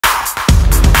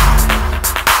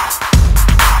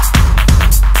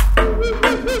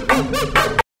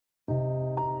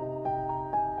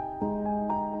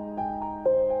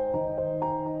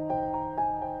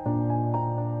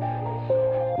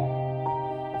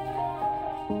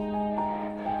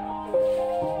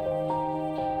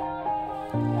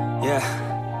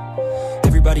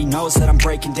Everybody knows that I'm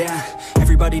breaking down.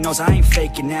 Everybody knows I ain't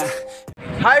faking now.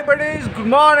 Hi buddies, good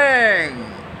morning.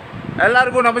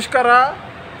 ಎಲ್ಲರಿಗೂ ನಮಸ್ಕಾರ.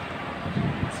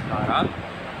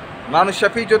 ನಾನು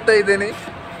ಶಫಿ ಜೊತೆ ಇದ್ದೀನಿ.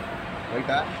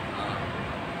 ರೈಟಾ?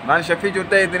 ನಾನು ಶಫಿ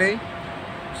ಜೊತೆ ಇದ್ದೀನಿ.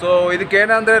 ಸೊ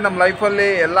ಇದಕ್ಕೇನಂದರೆ ನಮ್ಮ ಲೈಫಲ್ಲಿ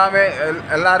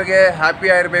ಎಲ್ಲರಿಗೆ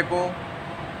ಹ್ಯಾಪಿಯಾಗಿರಬೇಕು,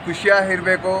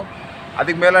 ಖುಷಿಯಾಗಿರಬೇಕು.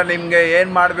 ಅದಕ್ಕೆ ಮೇಲೆ ನಿಮಗೆ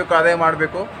ಏನು ಮಾಡಬೇಕು ಅದೇ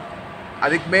ಮಾಡಬೇಕು.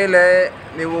 ಅದಕ್ಕೆ ಮೇಲೆ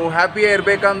ನೀವು ಹ್ಯಾಪಿಯಾಗಿ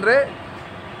ಇರಬೇಕಂದ್ರೆ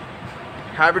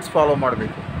ಹ್ಯಾಬಿಟ್ಸ್ ಫಾಲೋ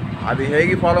ಮಾಡಬೇಕು. ಅದು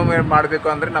ಹೇಗೆ ಫಾಲೋ ಮಾಡಬೇಕು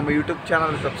ಅಂದರೆ ನಮ್ಮ ಯೂಟ್ಯೂಬ್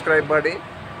ಚಾನಲ್ ಸಬ್ಸ್ಕ್ರೈಬ್ ಮಾಡಿ,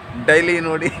 ಡೈಲಿ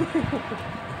ನೋಡಿ,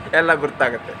 ಎಲ್ಲ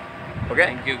ಗೊತ್ತಾಗುತ್ತೆ. Okay,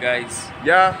 thank you guys.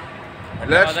 Yeah,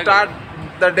 let's start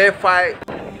the day 5.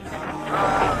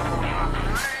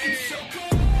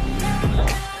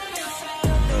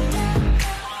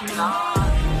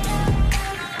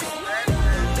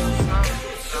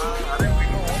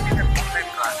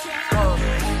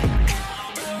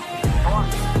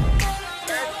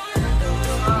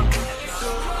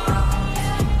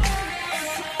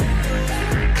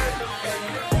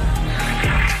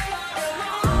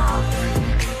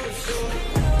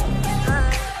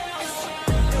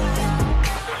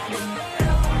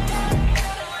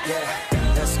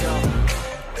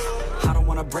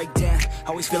 Break down,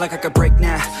 always feel like I could break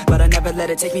now, but I never let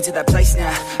it take me to that place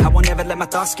now. I won't ever let my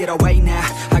thoughts get away now.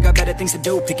 I got better things to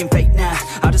do, picking fate now.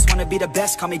 I just wanna be the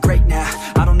best, call me great now.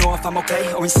 I don't know if I'm okay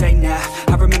or insane now.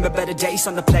 I remember better days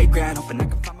on the playground, hoping I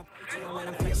can find my place when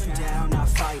I'm facing down. I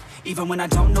fight, even when I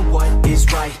don't know what is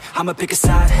right. I'ma pick a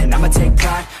side, and I'ma take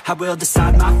pride. I will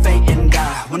decide my fate, and I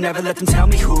will never let them tell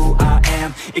me who I am.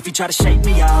 If you try to shake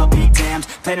me, I'll be damned.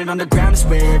 Planet on the ground is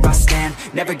where I stand.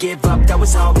 Never give up, that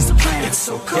was always the plan. It's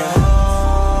so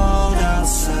cold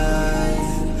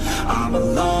outside, I'm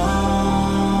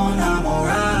alone, I'm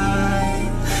alright.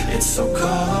 It's so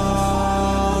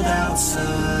cold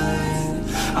outside,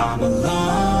 I'm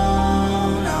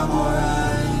alone, I'm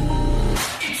alright.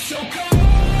 It's so cold.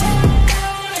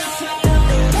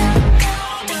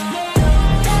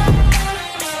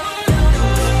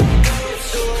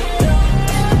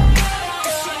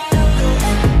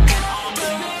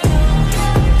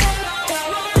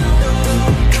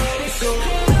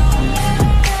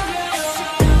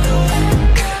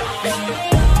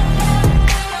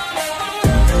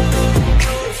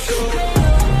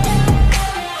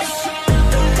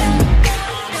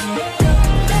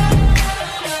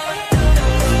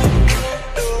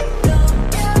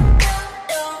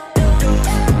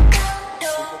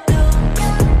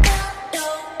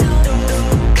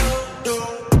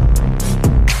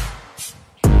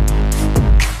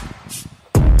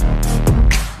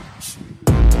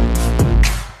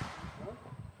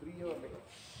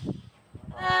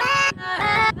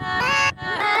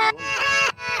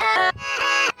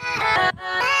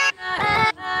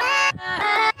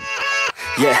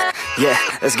 Yeah,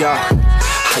 let's go.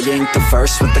 I ain't the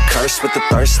first with the curse, with the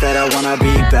thirst that I wanna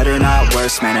be better, not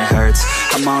worse. Man, it hurts.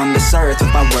 I'm on this earth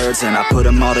with my words, and I put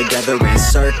them all together,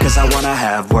 insert, cause I wanna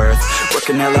have worth.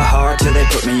 Working hella hard till they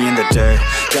put me in the dirt.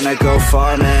 Gonna go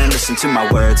far, man, listen to my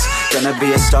words. Gonna be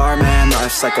a star, man,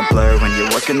 life's like a blur. When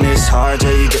you're working this hard,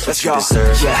 yeah, you get what you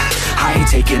deserve. Yeah, I ain't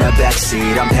taking a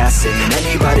backseat, I'm passing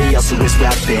anybody else who is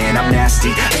rapping. I'm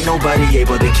nasty, ain't nobody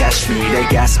able to catch me. They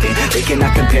gasping, they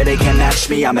cannot compare, they can't match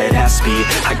me. I'm at half speed,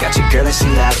 I got your girl and she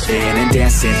laughing and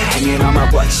dancing, hanging on my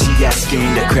butt, she asking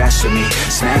to crash with me.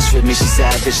 Smash with me, she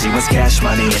savage, she wants cash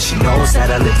money, and she knows that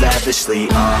I live lavishly.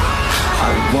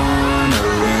 I wanna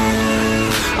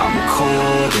live, I'm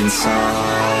cold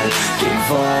inside.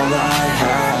 Give all I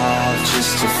have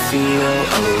just to feel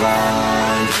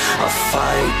alive. I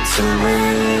fight to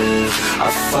live, I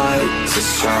fight to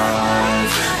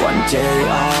strive. One day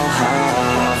I'll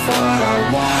have what I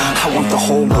want. I want the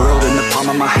whole world in the palm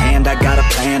of my hand. I got a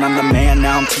plan, I'm the man.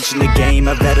 Now I'm teaching the game,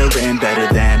 a veteran, better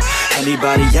than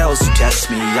anybody else who tests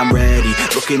me. I'm ready,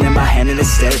 looking at my hand and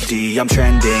it's steady. I'm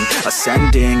trending,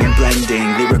 ascending and blending,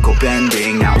 lyrical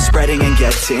bending. Now I'm spreading and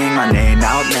getting my name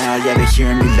out now. Yeah, they're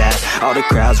hearing me laugh, all the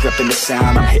crowds repping the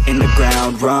sound. I'm hitting the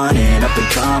ground, running, up and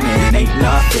coming, ain't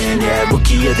nothing. Yeah,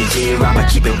 rookie of the year, I'ma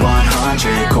keep it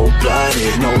 100.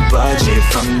 Cold-blooded, no budget,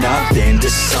 from nothing to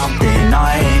something.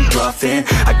 I ain't bluffing,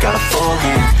 I got a full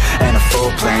hand and a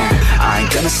full plan. I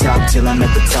ain't gonna stop till I'm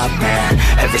at the top, man.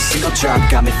 Every single drop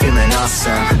got me feeling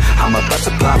awesome. I'm about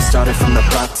to pop, started from the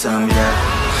bottom, yeah.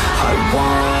 I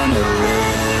wanna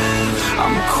live,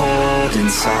 I'm cold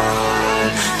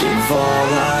inside. Give all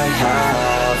I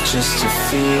have just to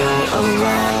feel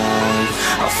alive.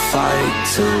 I fight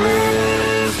to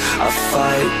live, I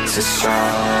fight to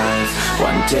strive.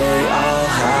 One day I'll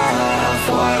have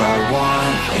what I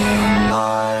want in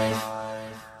life.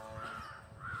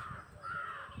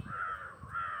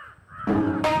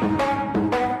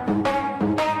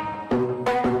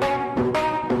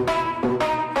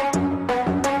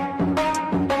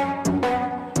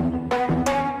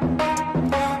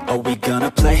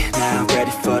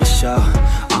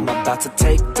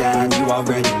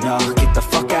 already know. Get the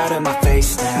fuck out of my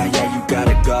face now, yeah, you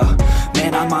gotta go.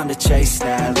 Man, I'm on the chase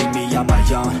now, leave me on my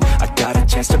own. I got a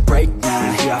chance to break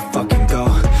now, here I fucking go.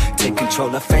 Take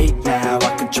control of fate now,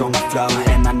 I control my flow.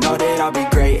 And I know that I'll be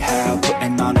great, how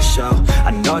putting on a show.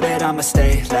 I know that I'ma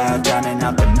stay loud, drowning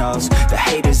out the noise. The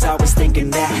haters always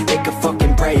thinking that they could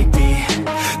fucking break me.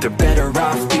 They're better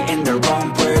off eating their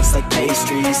own words like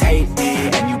pastries. Hate me,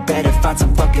 and you better find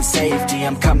some fucking safety.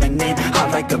 I'm coming in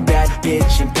hot like a bad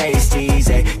bitch in pasties.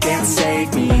 They can't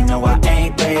save me, no I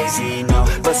ain't lazy, no.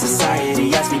 But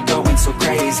society has me going so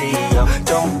crazy, yo.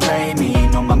 Don't blame me,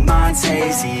 no my mind's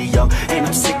hazy, yo. And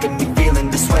I'm sick of me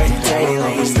feeling this way daily. I'll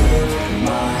always live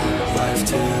my life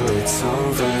till it's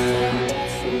over,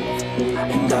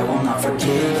 and I will not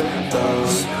forgive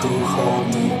those who hold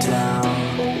me down.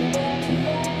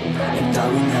 And I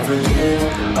will never give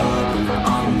up,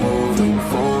 I'm moving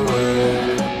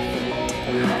forward.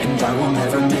 And I will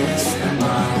never miss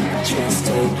my chance,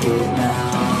 take it now.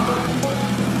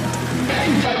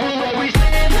 And I will always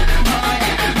live my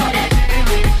life till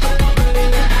it's over.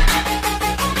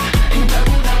 And I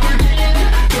will never give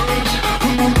those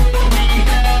who hold me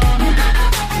down.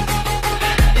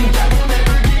 And I will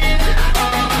never give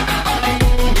up, I'm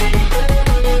moving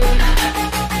forward.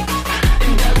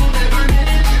 And I will never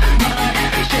miss my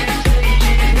chance, take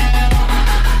it now.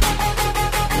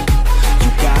 You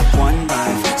got one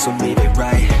life, so live it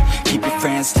right. Keep your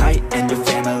friends tight and your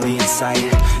family in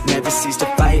sight. Never cease to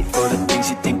fight for the things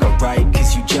you think are right,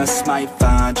 cause you just might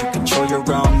find you control your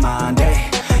own mind, eh?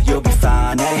 You'll be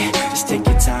fine, eh? Just take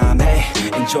your time, eh?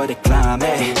 Enjoy the climb,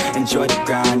 eh? Enjoy the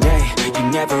grind, eh? You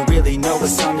never really know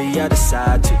what's on the other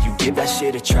side till you give that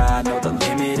shit a try. Know the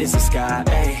limit is the sky,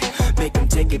 eh? Make them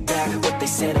take it back, what they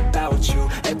said about you.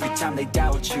 Every time they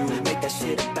doubt you, make that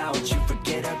shit about you.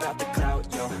 Forget about the clout,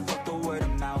 yo. Fuck the word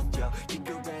of mouth, yo. Keep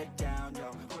your head down, yo.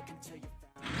 Work until you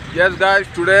Yes guys,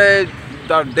 today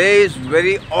the day is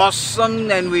very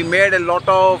awesome and we made a lot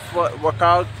of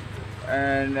workout.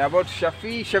 And about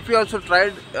Shafi also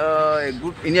tried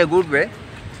in a good way,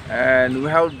 and we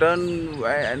have done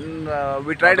and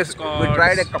we tried a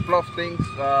couple of things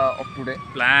of today.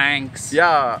 Planks.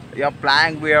 Yeah,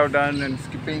 plank we have done, and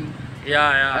skipping.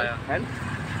 Yeah. And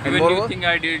Even moreover, new thing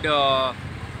I did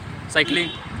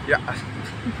cycling. yeah.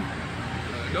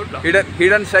 Don't laugh. He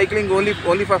done cycling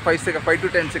only for 5 to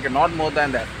 10 seconds, not more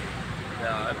than that.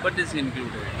 Yeah, but it's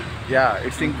included. Yeah,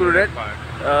 it's included. Part.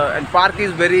 And park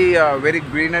is very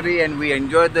greenery, and we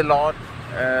enjoyed a lot.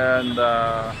 And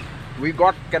we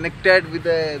got connected with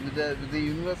the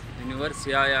universe. Universe,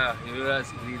 yeah.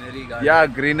 Universe, greenery, garden. Yeah,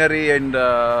 greenery, and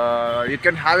you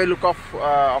can have a look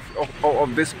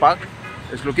of this park.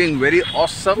 It's looking very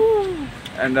awesome.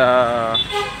 And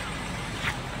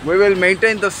we will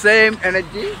maintain the same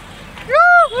energy.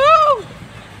 Woo-hoo!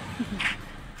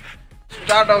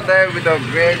 Start out there with a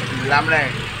great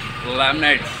lemonade.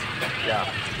 Laminates. Yeah.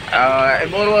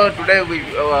 And moreover, today we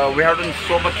have done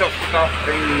so much of stuff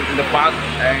in the park,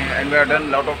 and we have done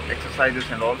a lot of exercises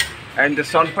and all. And the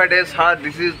Sunfire days hard.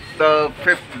 This is the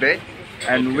 5th day,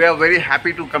 and we are very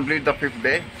happy to complete the 5th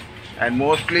day. And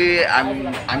mostly,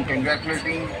 I'm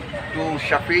congratulating to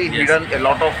Shafi. He Yes. done a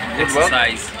lot of good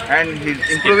Exercise. work, and he's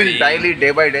improving Skipping. daily,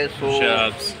 day by day. So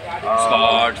Push-ups,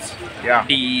 squats, yeah.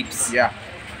 dips, Yeah.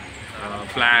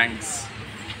 planks,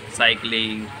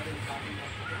 cycling,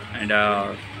 and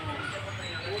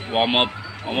warm up.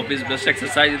 Warm up is best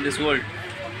exercise in this world.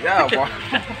 Yeah.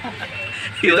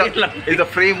 It's a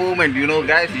free movement, you know,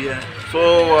 guys. Yeah. So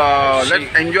let's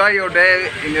enjoy your day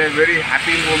in a very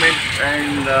happy moment,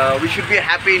 and we should be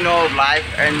happy in our life,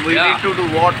 and we Yeah. need to do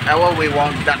whatever we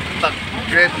want. That's the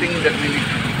great thing that we need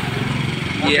to do.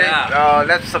 Okay? Yeah.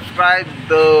 Let's subscribe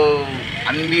the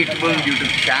Unbeatable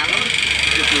YouTube channel.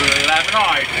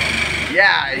 Laminoid.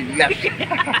 Yeah, yes.